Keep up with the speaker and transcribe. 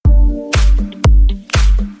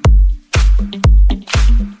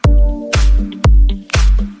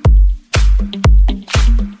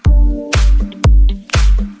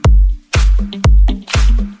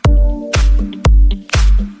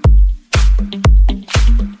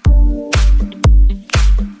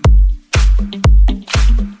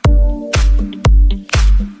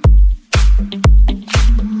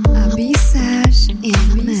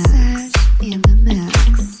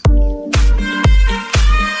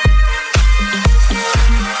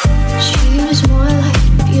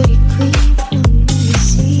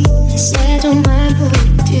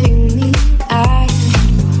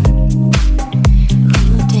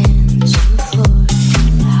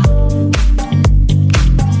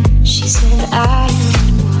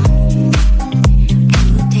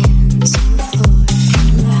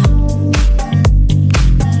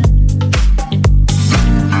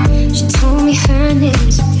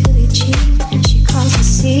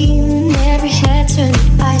turn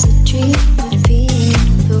the eyes that dream of being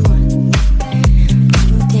the one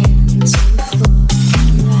who dance on the floor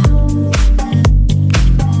around.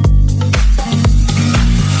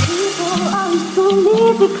 People always told me,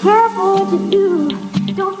 be careful what you do.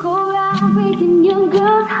 Don't go around breaking young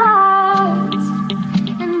girls' hearts.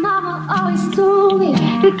 And mama always told me,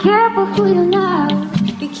 be careful who you love.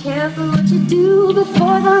 Be careful what you do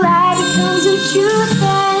before the light becomes the truth.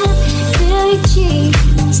 And Billie Jean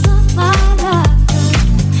is not my lover.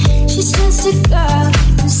 She's just a girl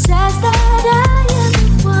who says that I am the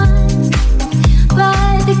one.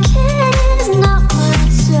 But the kid is not my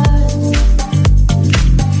son.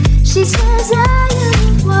 She says I am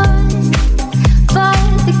the one. But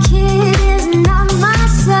the kid is not my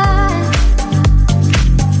son.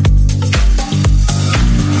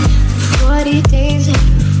 40 days and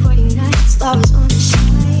 40 nights, love is on the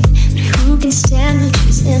side. But who can stand the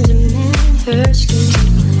truth and demand her screams and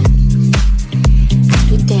plans?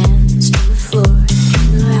 We danced on the floor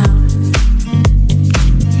and around.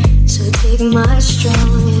 So take my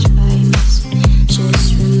strong advice. Just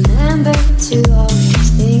remember to always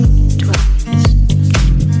think twice.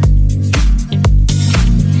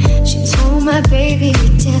 She told my baby we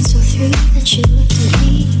danced till 3. Then she looked at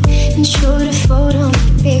me and showed a photo.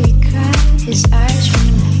 My baby cried. His eyes were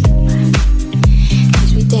like mine.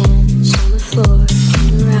 'Cause we danced on the floor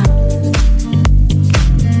and around.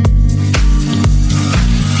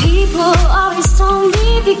 People always told me,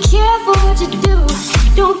 be careful what you do.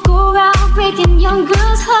 Don't go around breaking young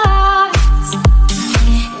girls' hearts.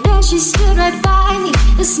 And then she stood right by me,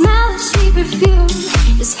 the smell of sweet perfume.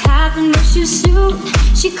 This happened much too soon.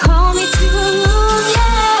 She called me to her room,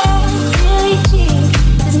 yeah. Billie Jean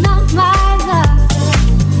is not my love.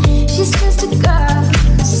 She's just a girl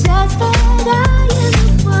who says that I am the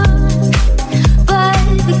one. But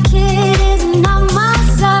the kid is not my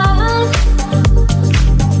son.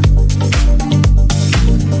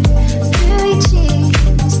 Billie Jean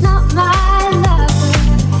is not my lover.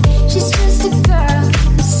 She's just a girl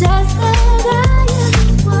who says that I am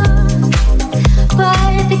the one.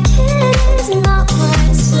 But the kid is not my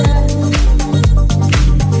son.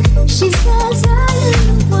 She says I am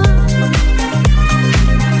the one.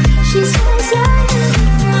 She says I am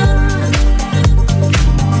the one.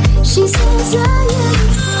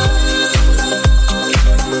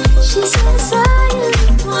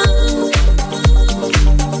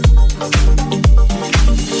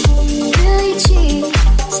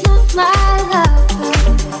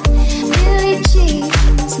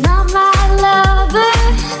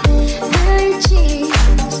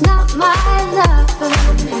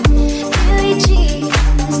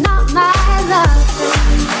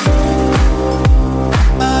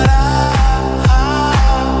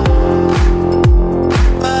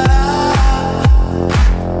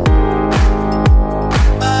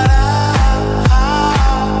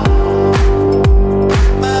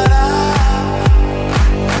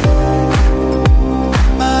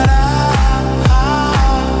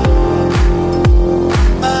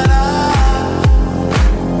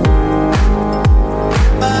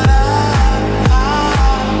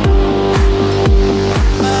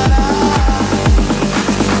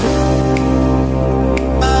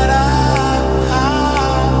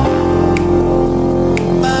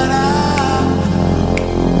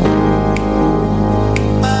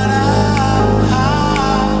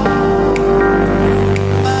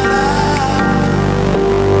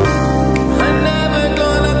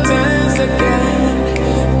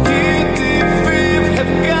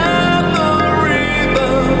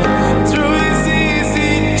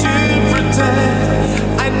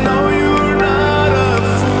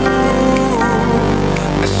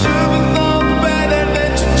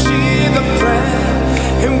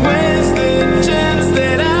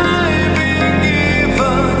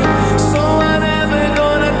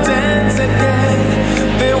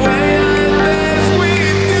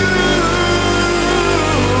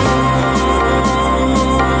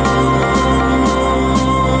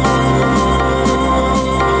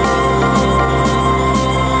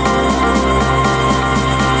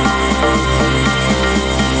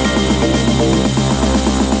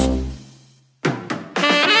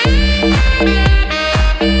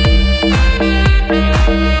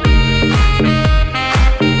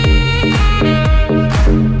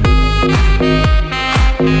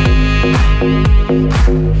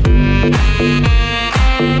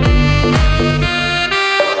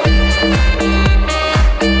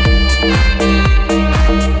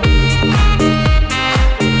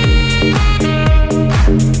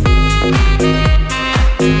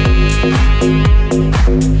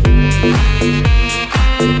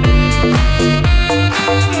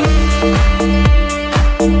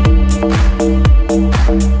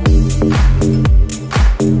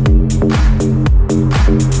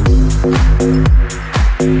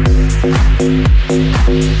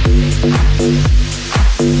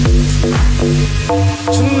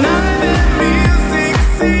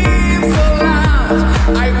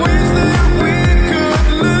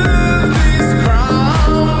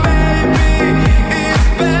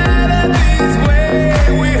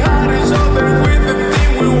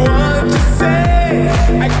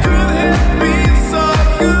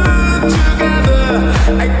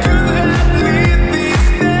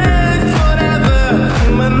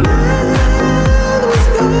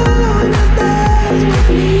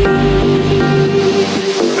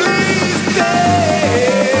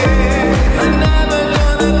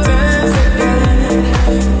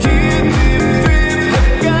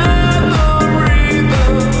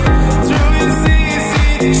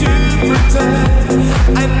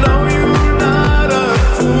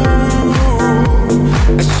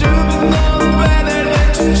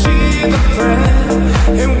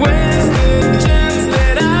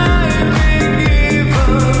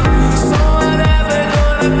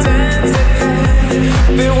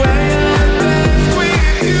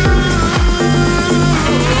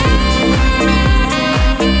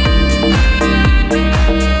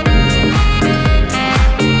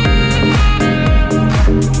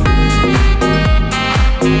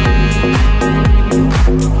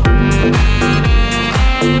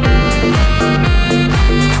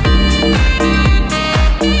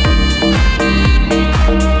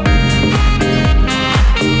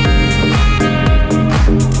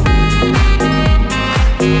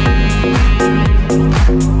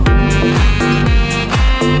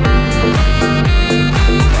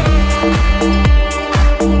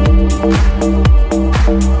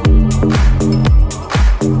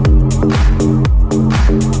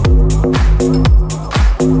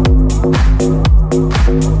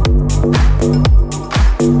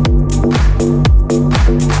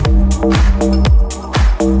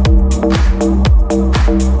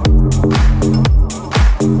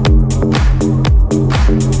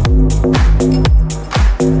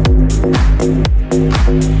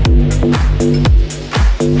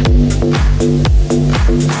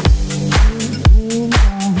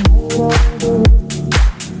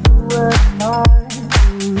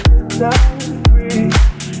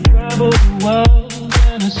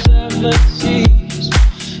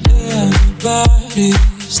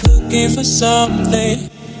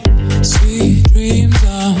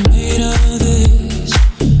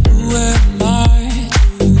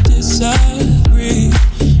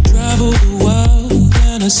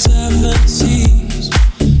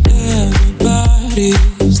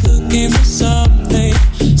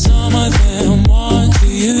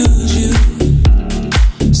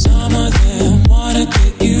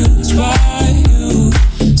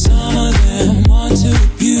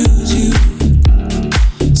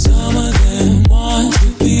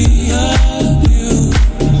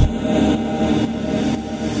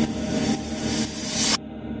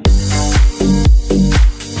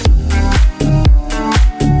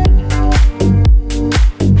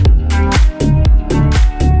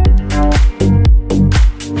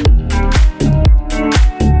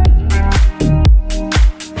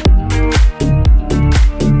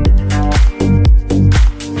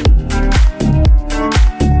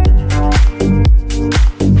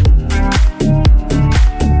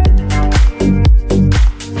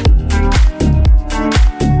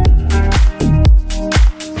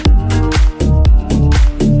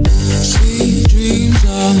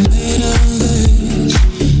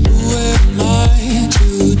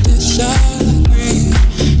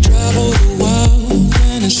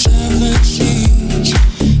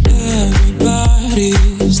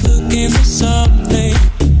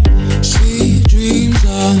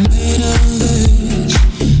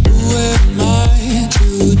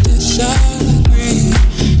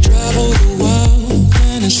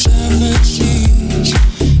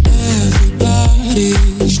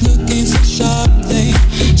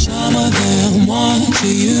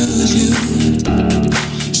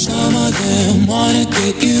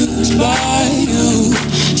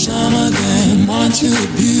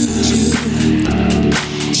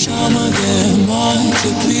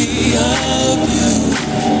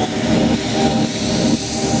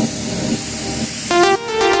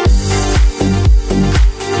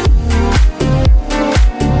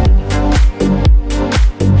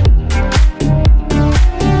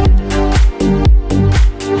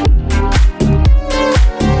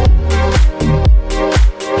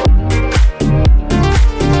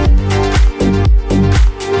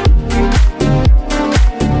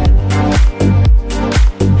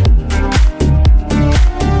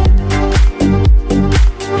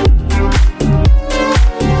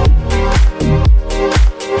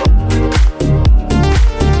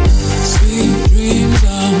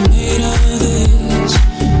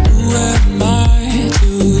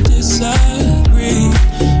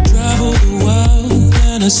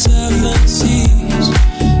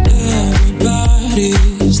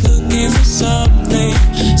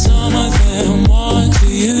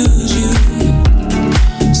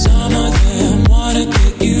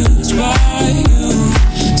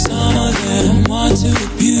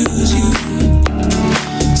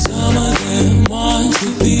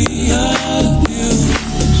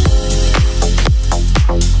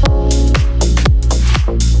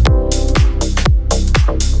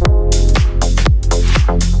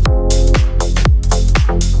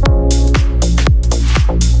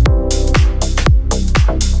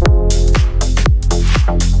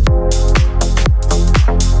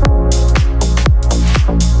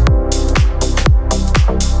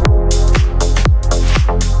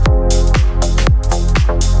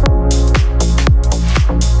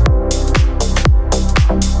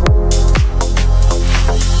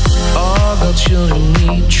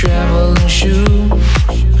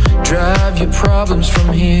 your problems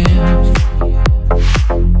from here.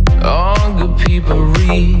 All good people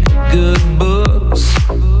read good books.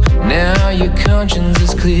 Now your conscience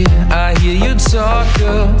is clear. I hear you talk,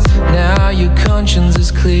 girl. Now your conscience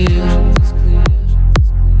is clear.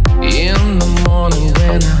 In the morning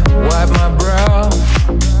when I wipe my brow,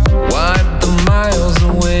 wipe the miles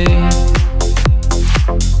away.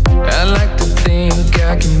 I like to think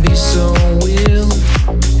I can be so real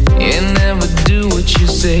and never do what you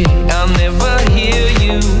say. I'll never hear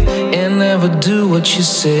you and never do what you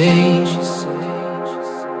say.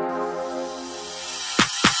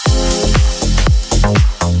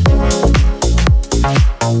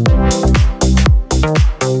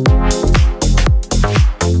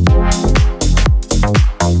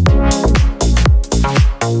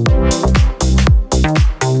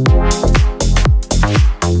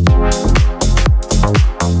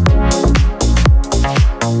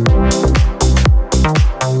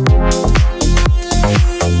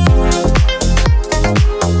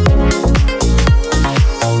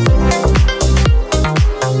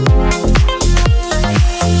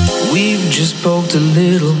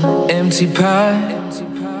 Pie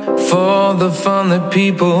for the fun that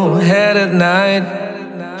people had at night.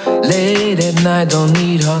 Late at night, don't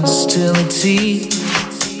need hostility.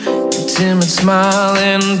 A timid smile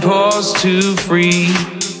and pause to free.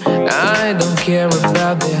 I don't care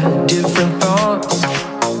about their different thoughts.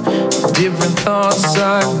 Different thoughts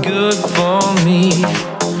are good for me.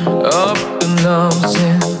 Up and nose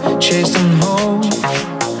and chase them home.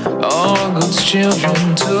 All God's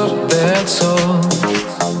children took their toll.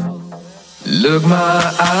 Look, my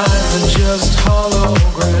eyes are just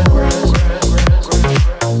holograms.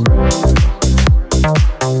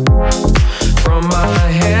 From my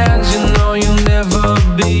hands, you know you'll never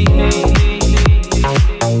be.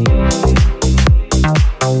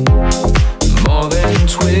 More than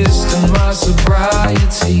twist in my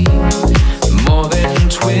sobriety. More than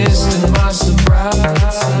twist in my sobriety.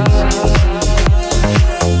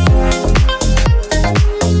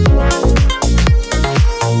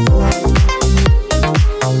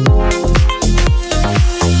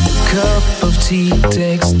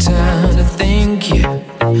 Takes time to think, yeah.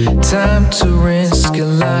 Time to risk a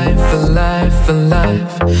life, a life, a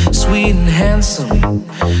life. Sweet and handsome,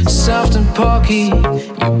 soft and porky.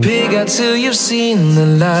 You pig out till you've seen the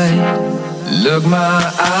light. Look, my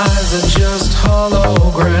eyes are just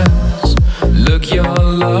holograms. Look, your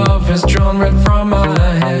love is drawn right from my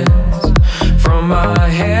hands. From my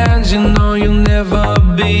hands, you know you'll never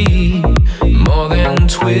be. More than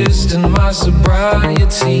twist in my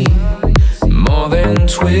sobriety. More than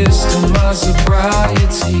twist in my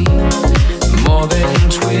sobriety. More than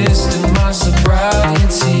twist in my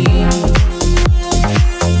sobriety.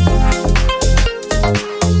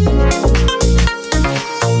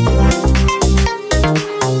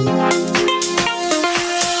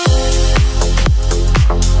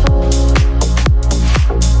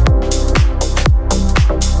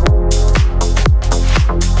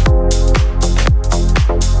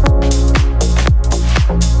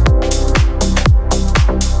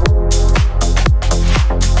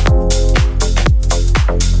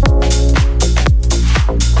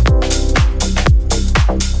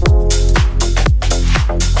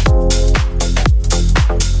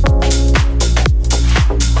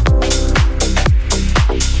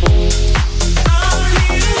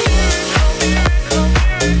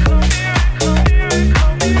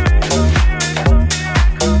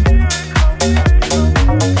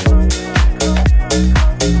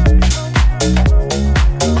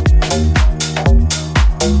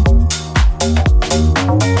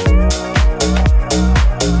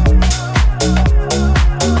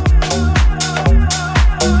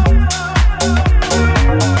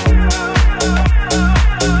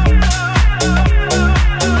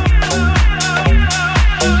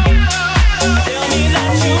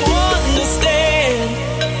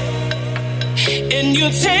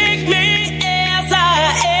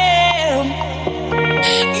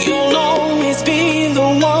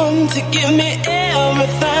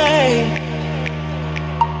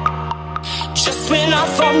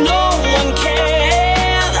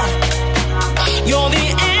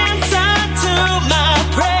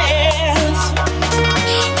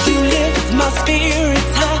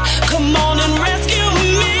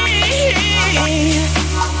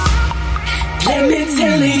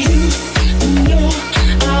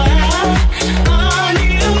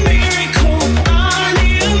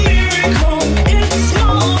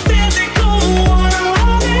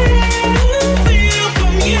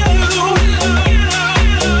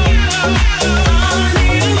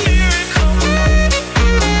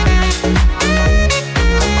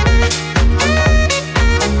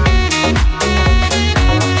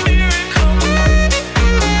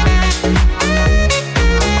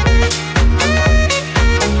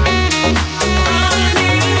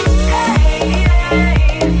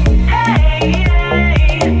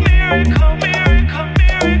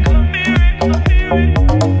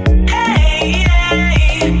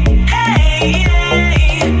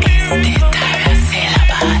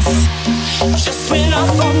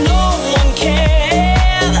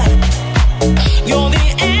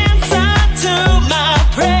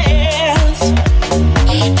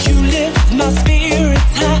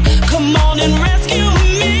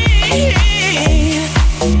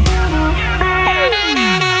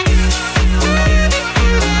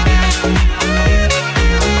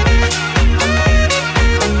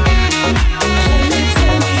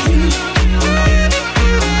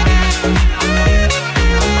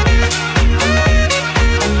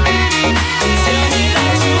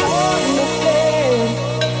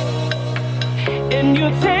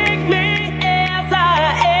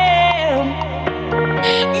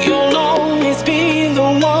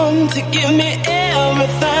 to give me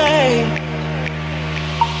everything.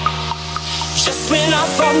 Just when I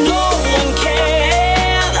thought no one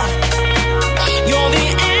cared, you're the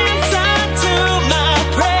answer to my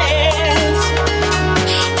prayers.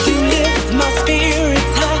 You lift my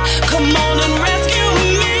spirits high, come on and rescue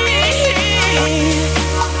me.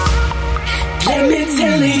 Let me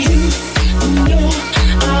tell you, no,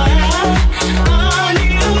 I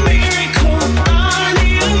need a miracle, I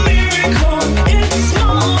need a miracle. It's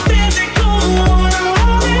more physical, what I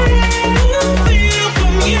really feel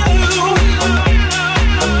from you.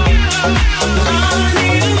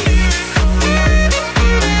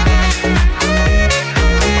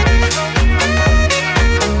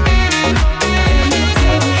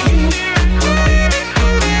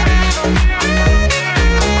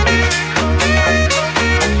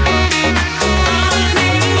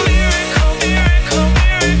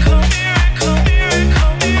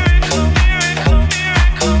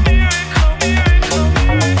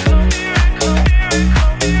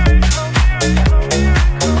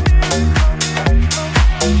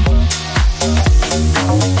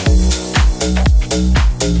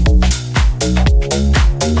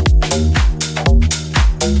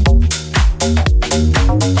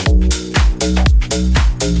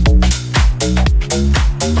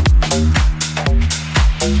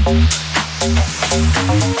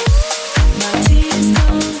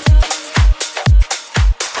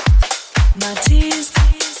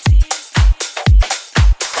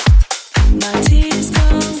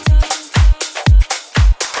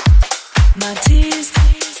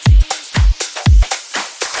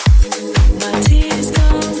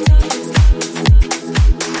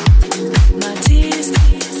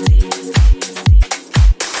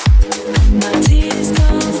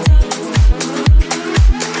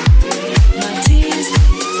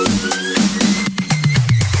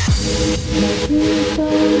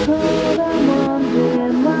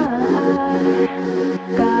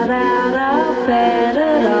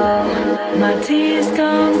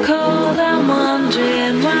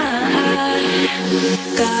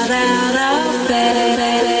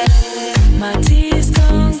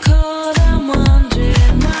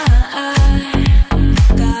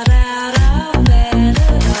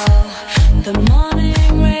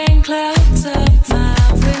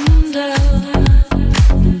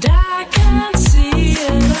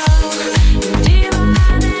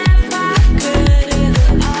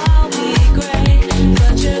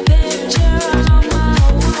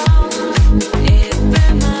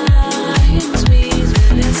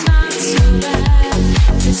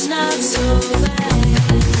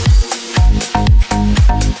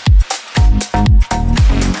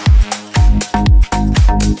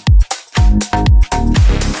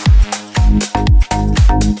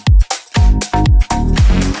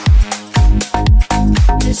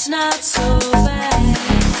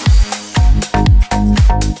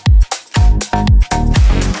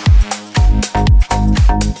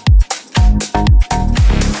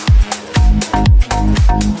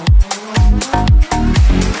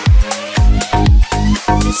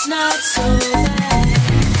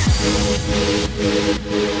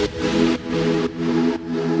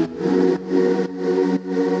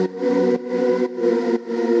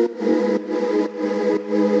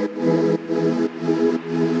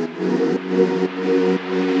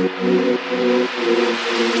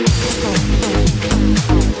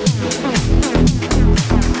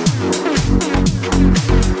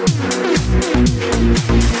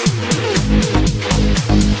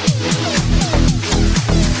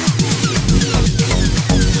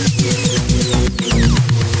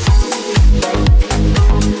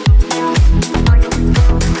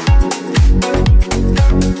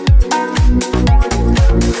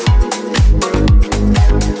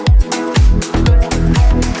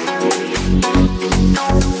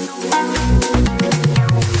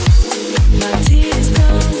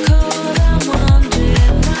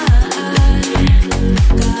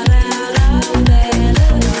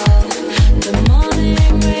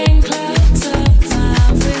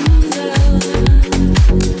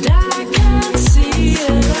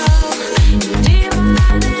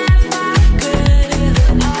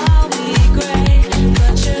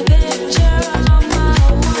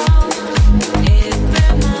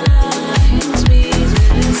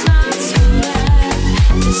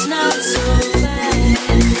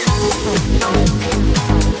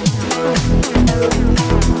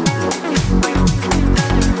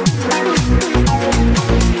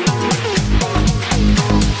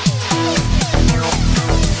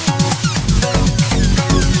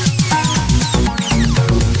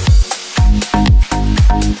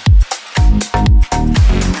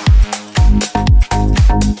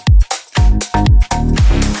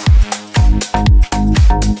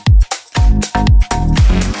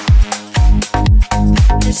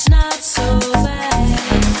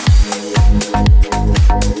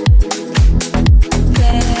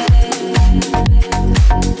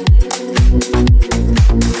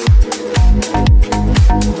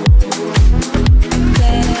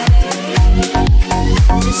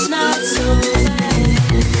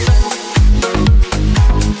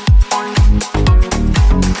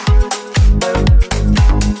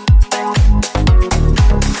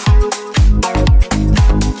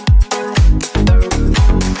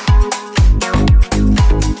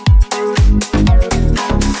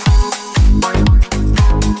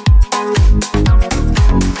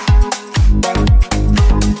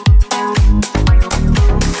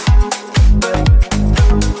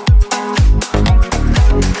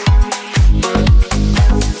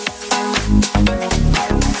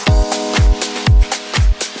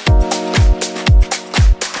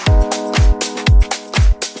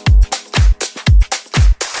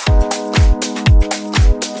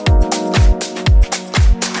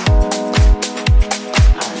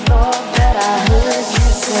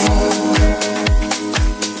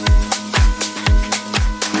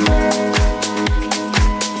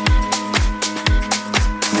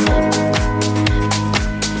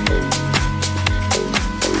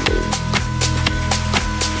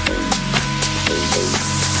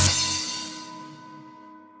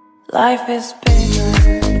 Life is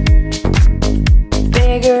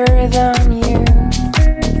bigger than you.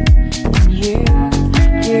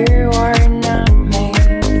 And you are not me.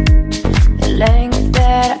 The length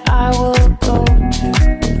that I will go to,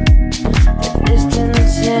 the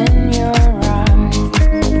distance in your eyes.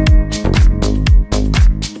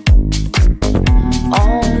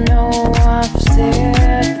 Oh no, I've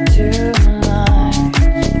said too much.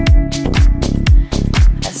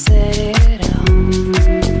 I said it all.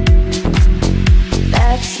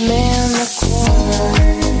 That's me in the corner.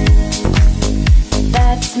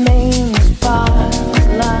 That's me in the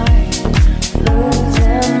spotlight,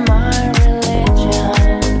 losing my religion,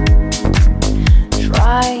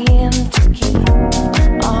 trying to keep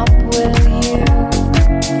up with you,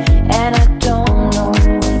 and I don't know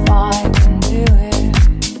if I can do it.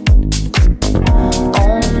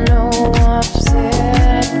 Oh no, I've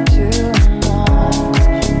said too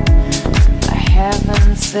much. I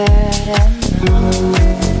haven't said enough.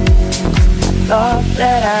 I thought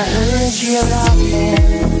that I heard you laughing.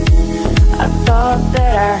 I thought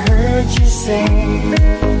that I heard you sing.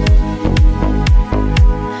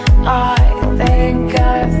 I think I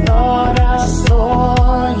thought I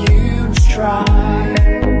saw you try.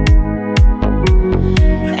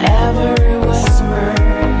 Every whisper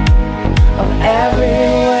of every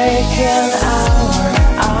waking hour,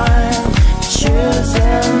 I'm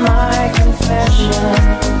choosing my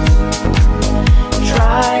confessions,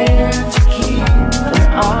 trying to keep an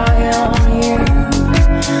eye on you,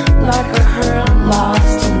 like a hurt,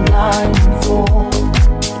 lost and blind fool.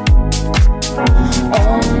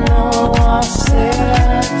 Oh no, I've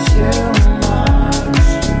said too much.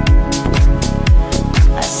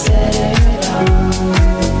 I said it all.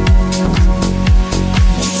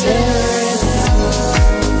 I said it all.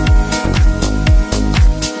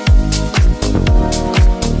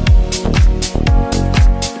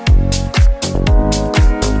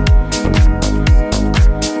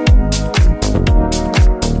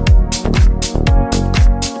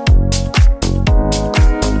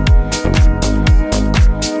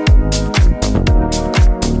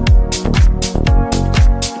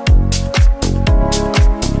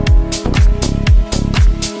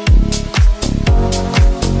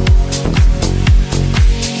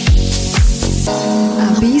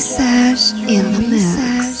 Abee Sash in the mix.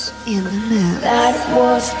 That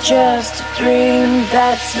was just a dream.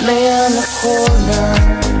 That's me in the corner.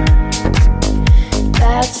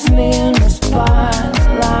 That's me in the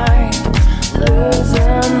spotlight,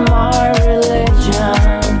 losing my religion,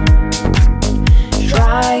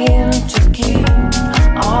 trying to keep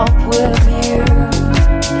up with you,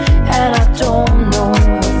 and I don't know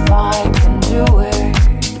if I can do it.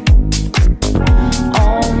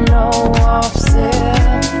 Oh no, I've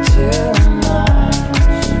said too much.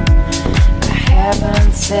 I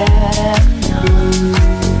haven't said enough.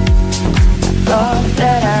 I thought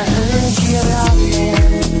that I heard you laughing.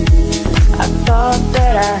 I thought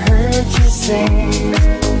that I heard you sing.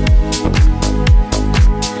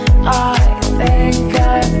 I think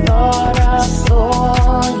I thought I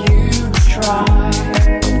saw you try.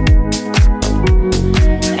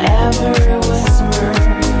 Every whisper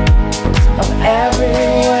of every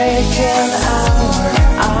waking hour,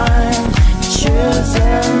 I'm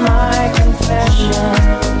choosing my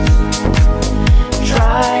confessions,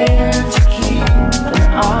 trying to keep an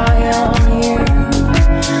eye on you,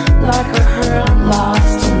 like a hurt,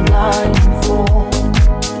 lost and blind fool.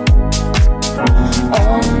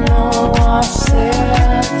 Oh no, I've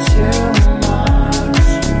said too much.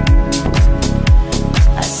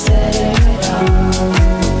 I said it all.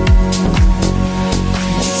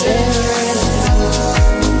 I said it all.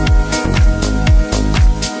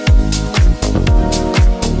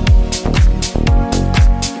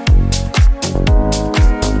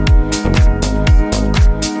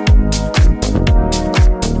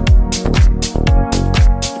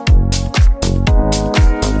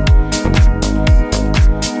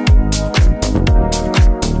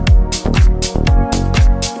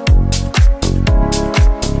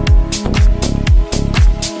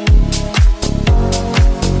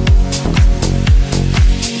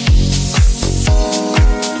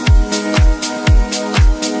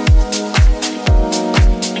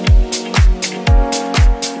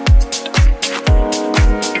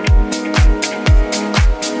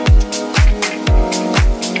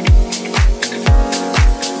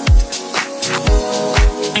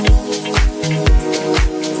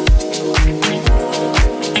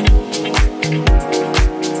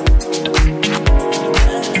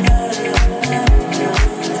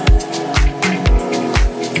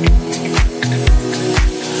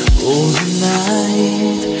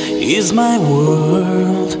 is my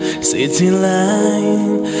world. City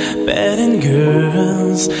line, bad and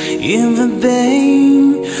girls in the day.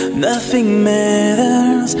 Nothing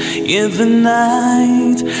matters in the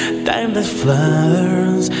night. Time that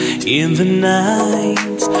flutters in the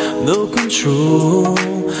night. No control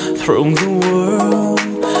from the world.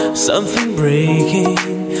 Something breaking,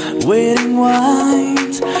 waiting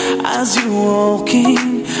white as you're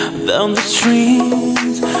walking down the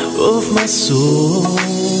street of my soul.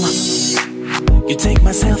 You take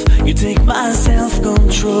my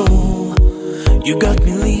self-control. You got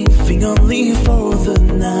me living only for the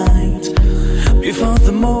night. Before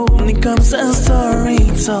the morning comes a story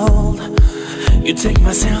told. You take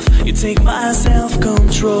my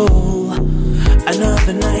self-control.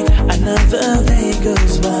 Another night, another day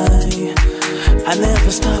goes by. I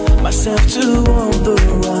never stop myself to wonder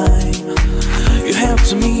why. You helped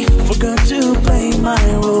to me, forgot to play my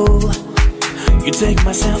role. You take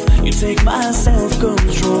my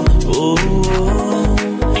self-control. Oh,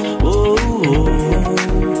 oh, oh,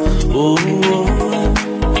 oh,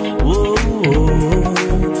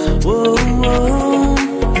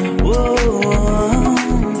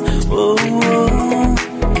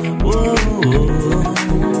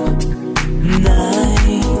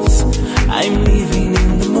 nights, I'm living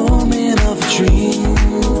in the moment of a dream.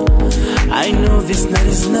 I know this night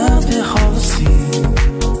is not the whole scene.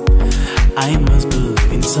 I must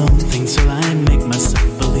believe in something, so I make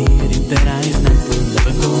myself believe that I will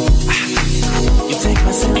never go.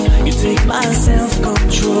 You take my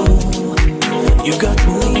self-control. You got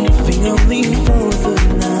me living only for the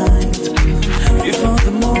night. Before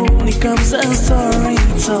the morning comes a story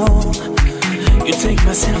told. You take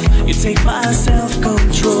my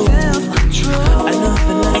self-control.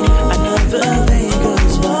 Another night, another day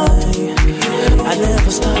goes by. I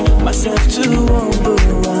never stop myself to wonder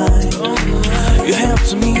why. You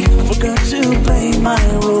helped me, forgot to play my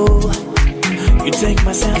role. You take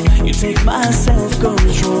my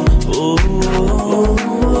self-control. Oh, oh,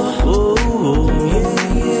 oh, oh,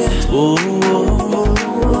 yeah, yeah. Oh,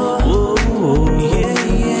 oh, oh, oh,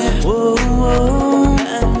 yeah, yeah. Oh, oh,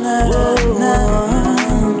 na, na, na.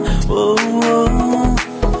 Oh, oh,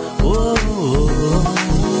 oh,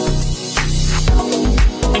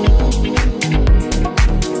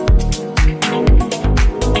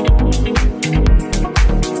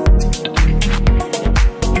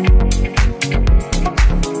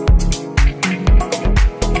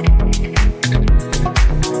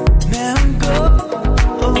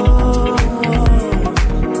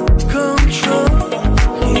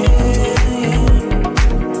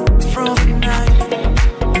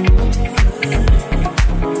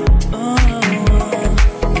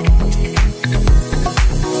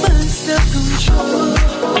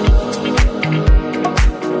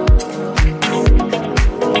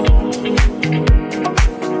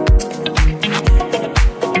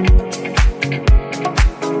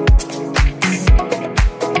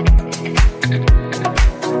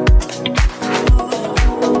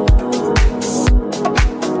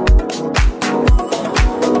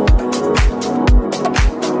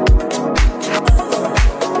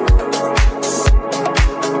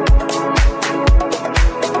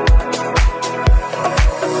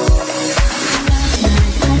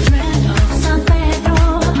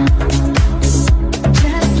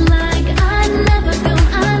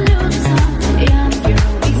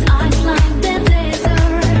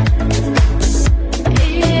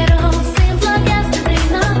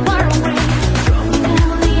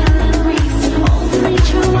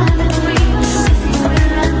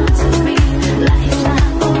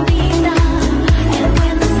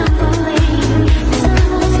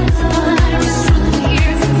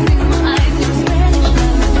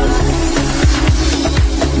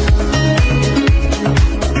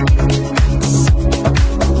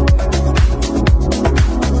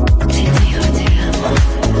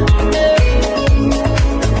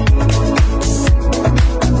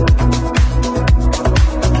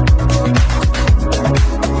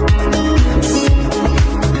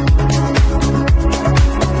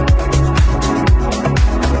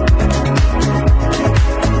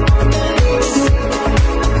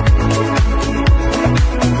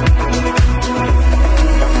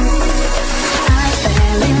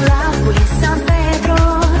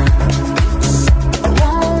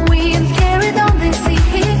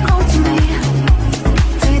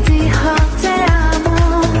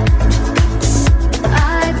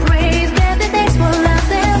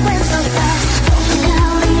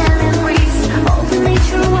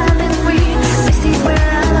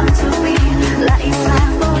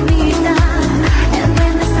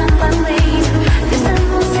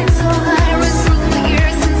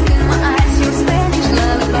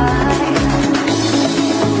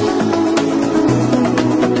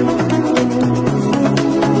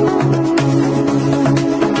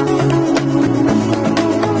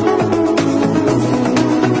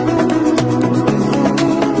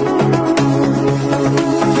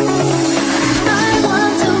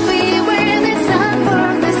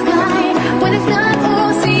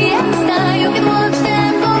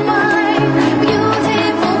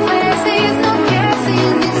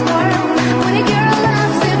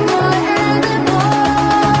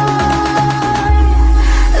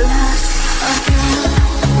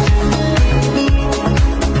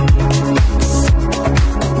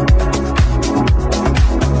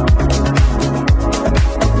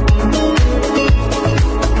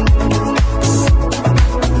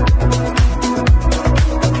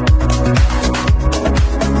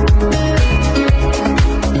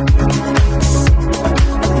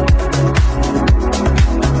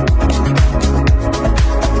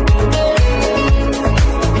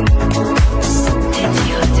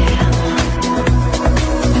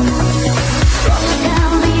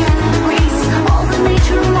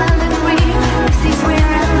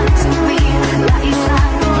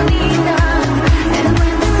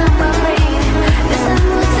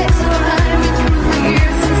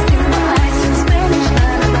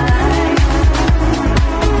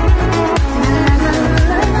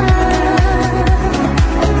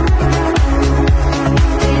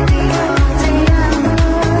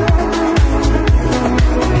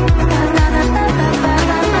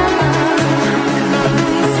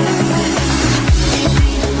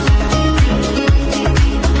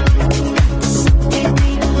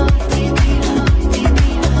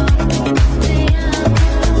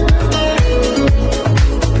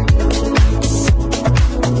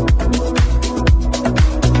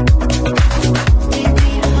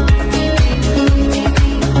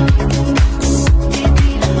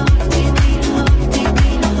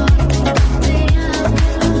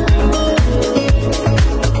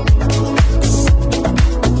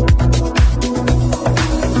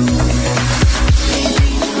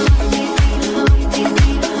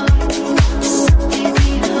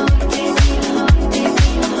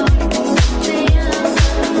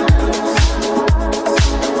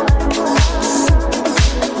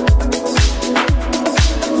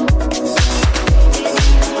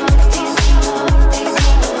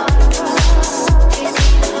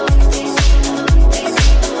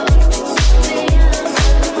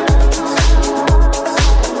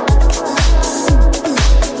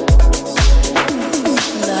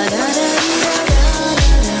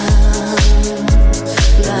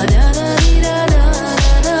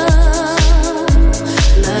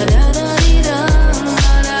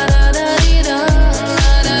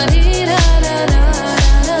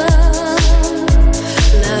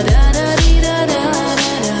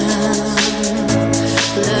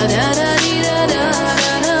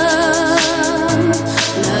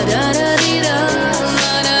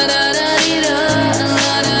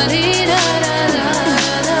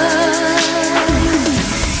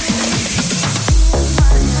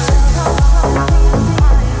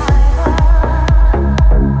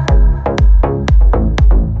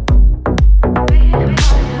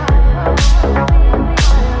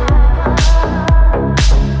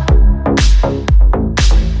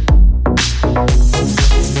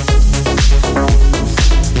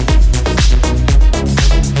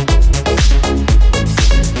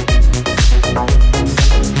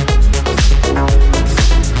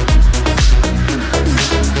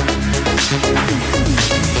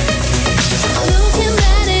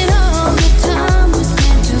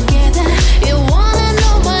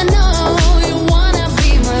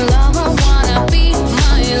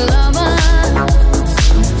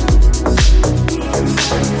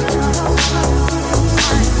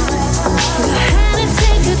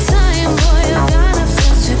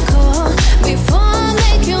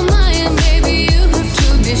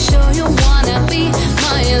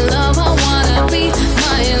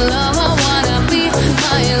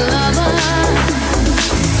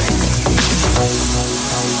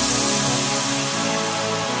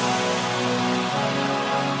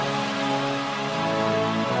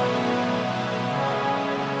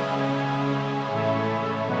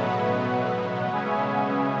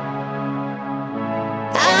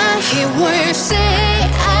 hear what you say,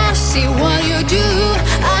 I see what you do.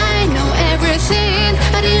 I know everything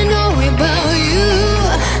I didn't know about you,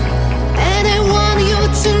 and I want you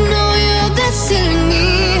to know you're dancing me.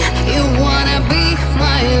 You wanna be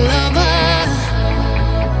my lover.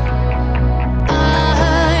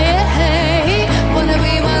 Wanna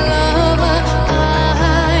be my lover.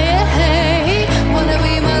 Wanna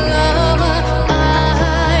be my lover.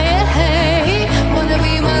 Wanna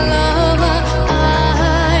be my lover.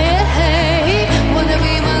 Wanna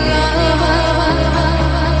be my lover.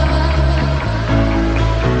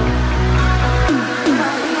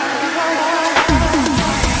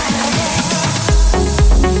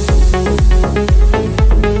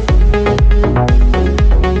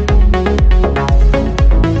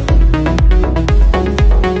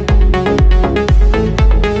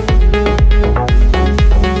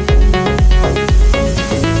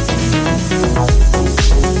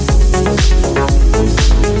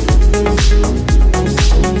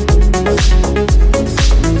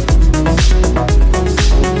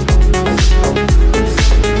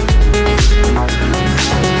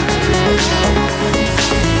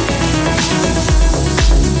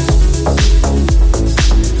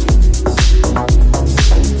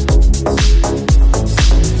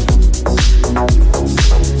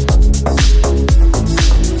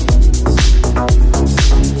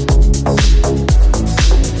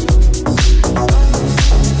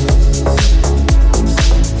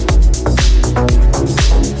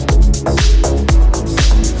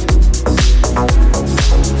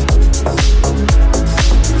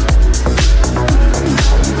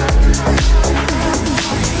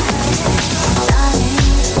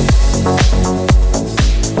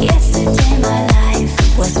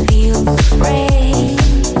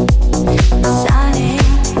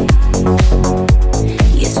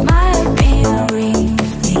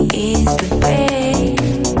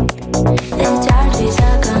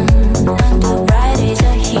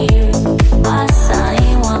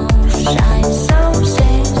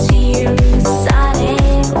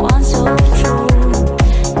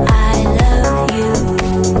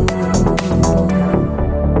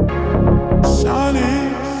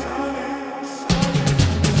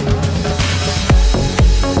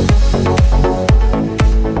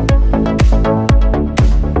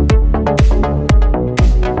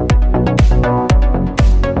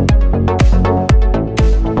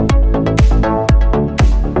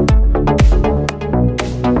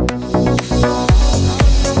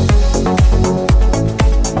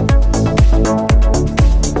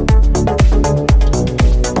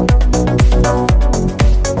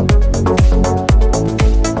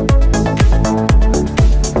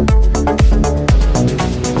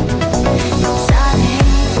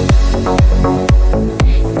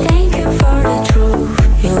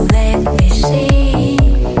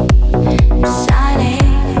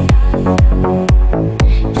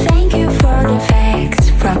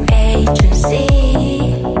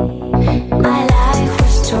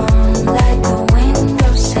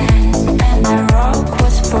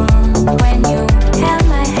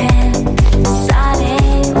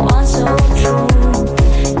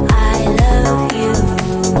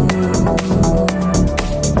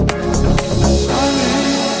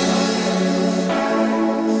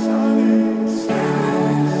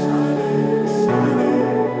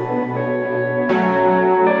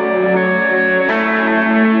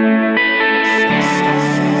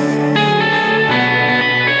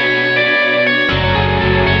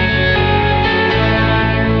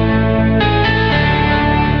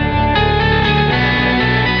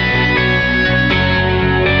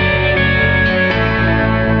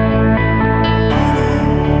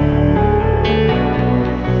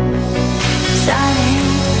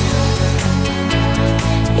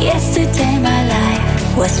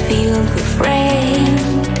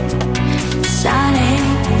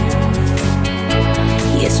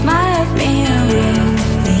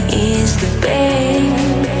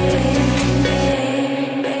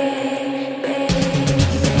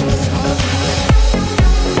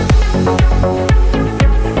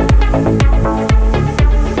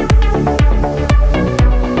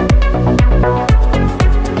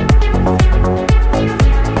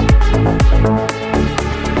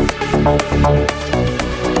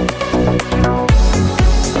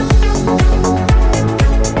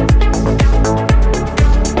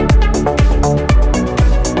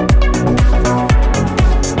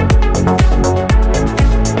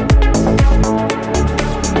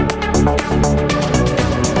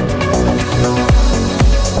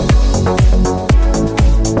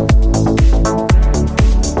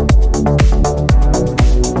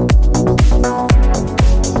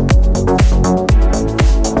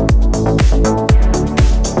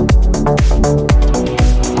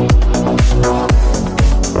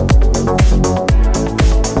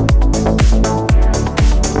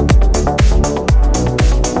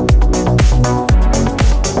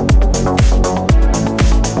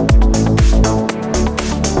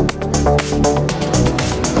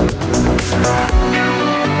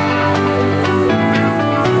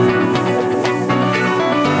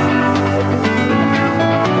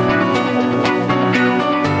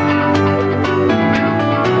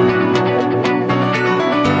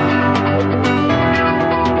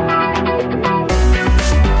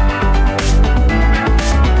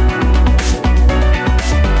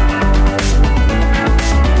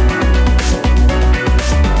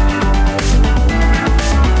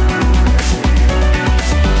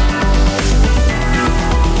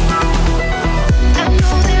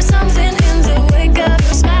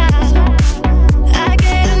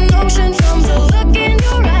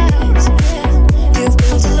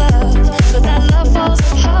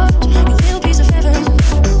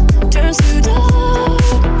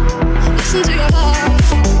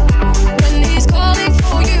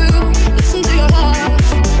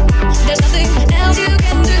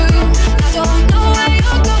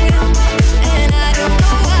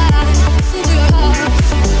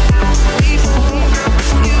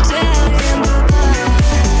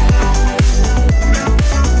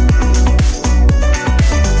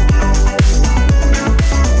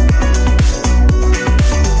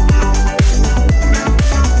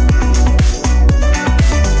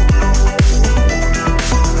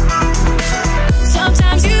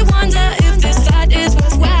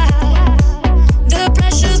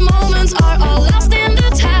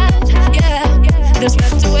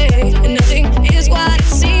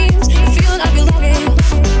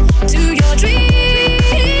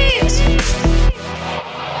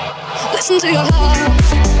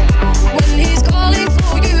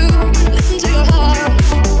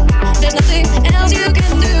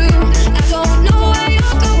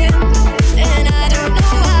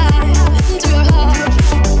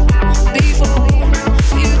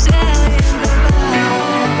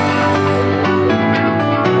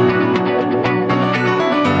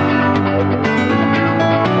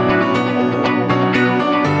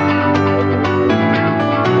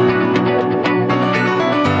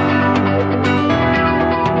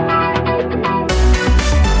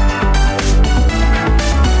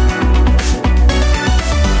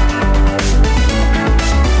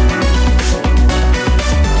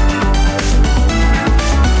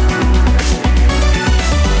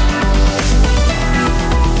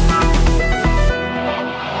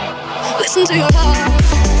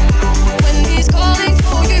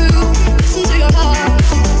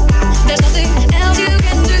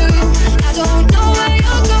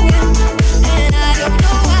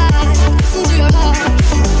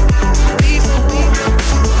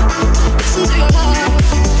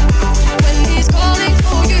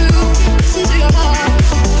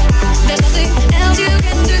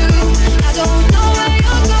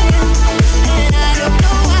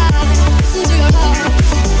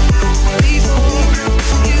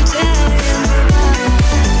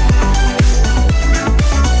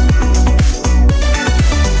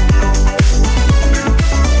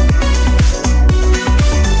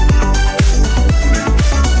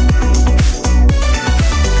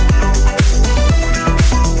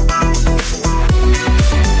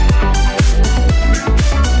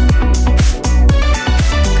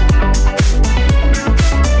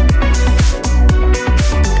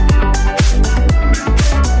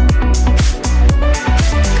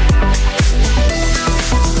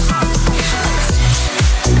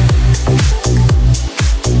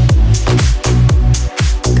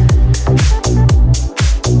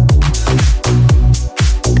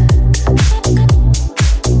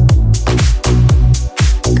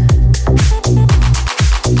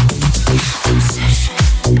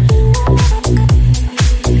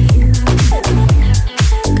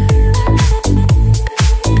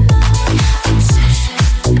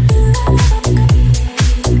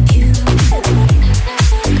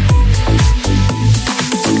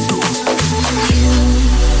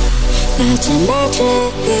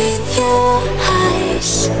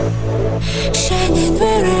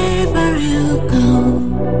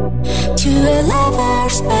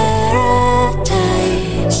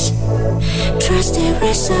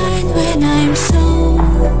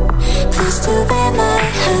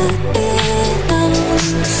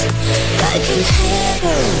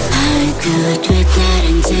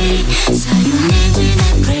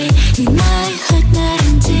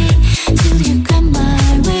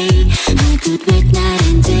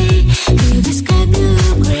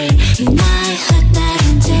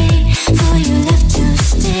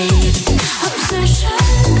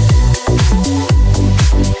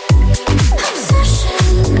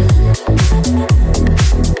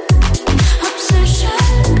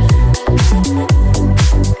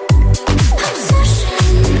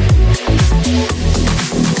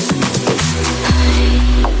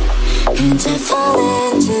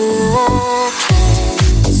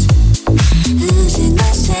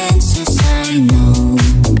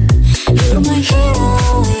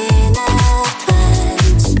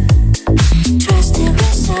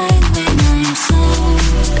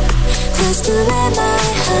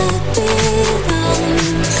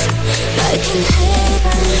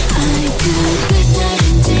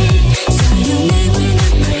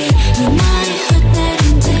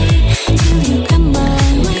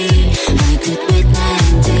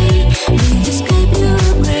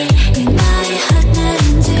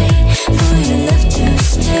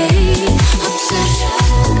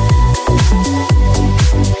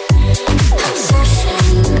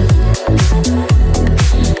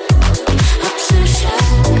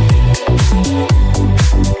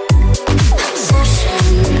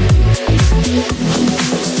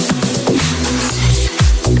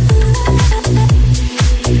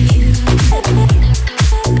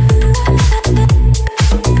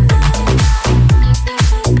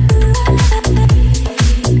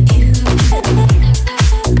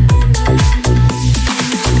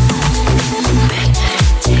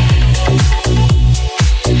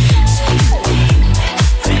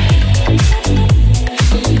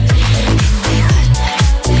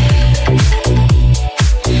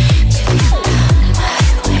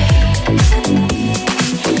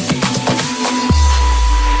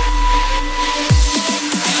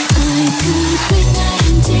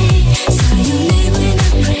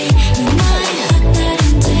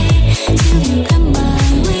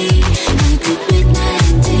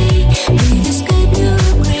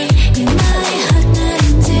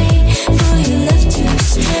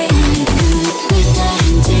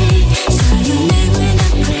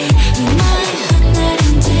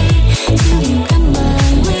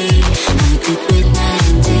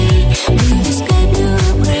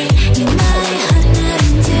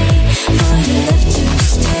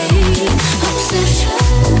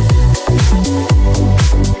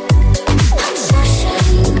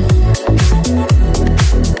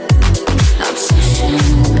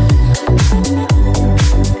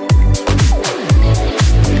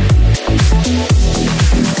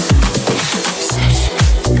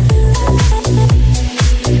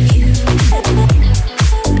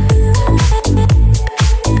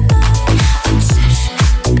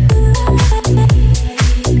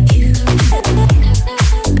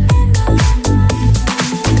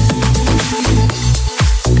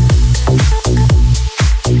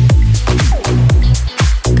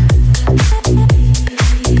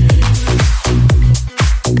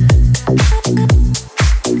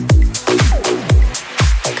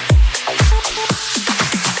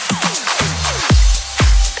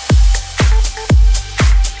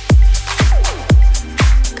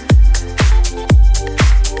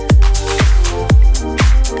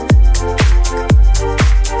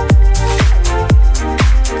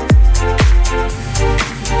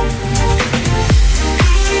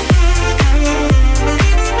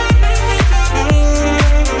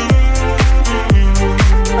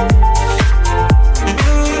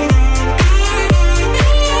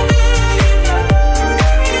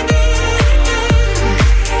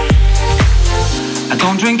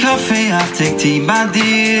 drink coffee, I take tea, my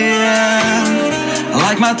dear. I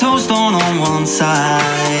like my toast on one side,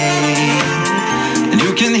 and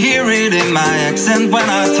you can hear it in my accent when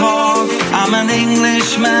I talk. I'm an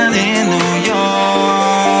Englishman in New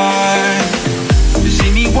York. You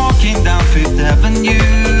see me walking down Fifth Avenue,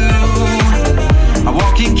 I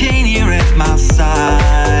walk in cane here at my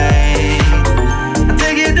side. I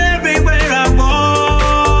take it everywhere I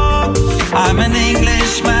walk. I'm an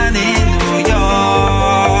Englishman in New York.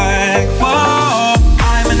 Whoa,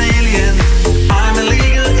 I'm an alien, I'm a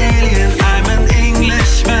legal alien. I'm an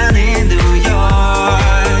Englishman in New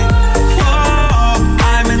York. Whoa,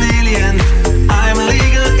 I'm an alien, I'm a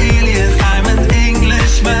legal alien. I'm an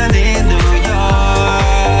Englishman in New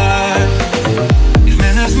York. If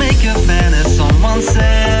manners make a man, as someone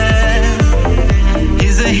said,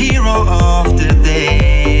 he's a hero of the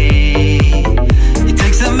day. It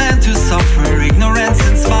takes a man to suffer ignorance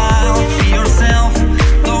and smile. Be yourself,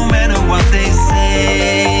 no matter what they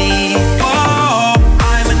say. Oh,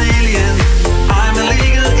 I'm an alien, I'm a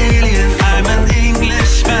legal alien. I'm an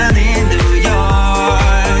Englishman in New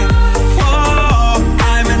York. Oh,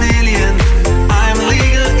 I'm an alien, I'm a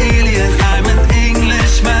legal alien. I'm an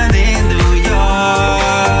Englishman in New York.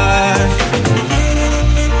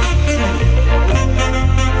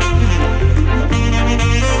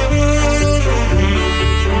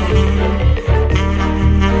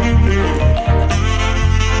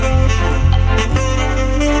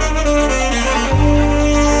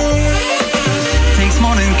 Takes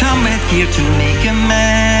more than combat gear to make a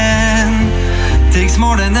man. Takes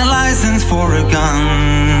more than a license for a gun.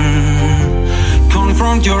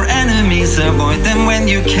 Confront your enemies, avoid them when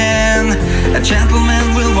you can. A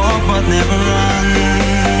gentleman will walk but never run.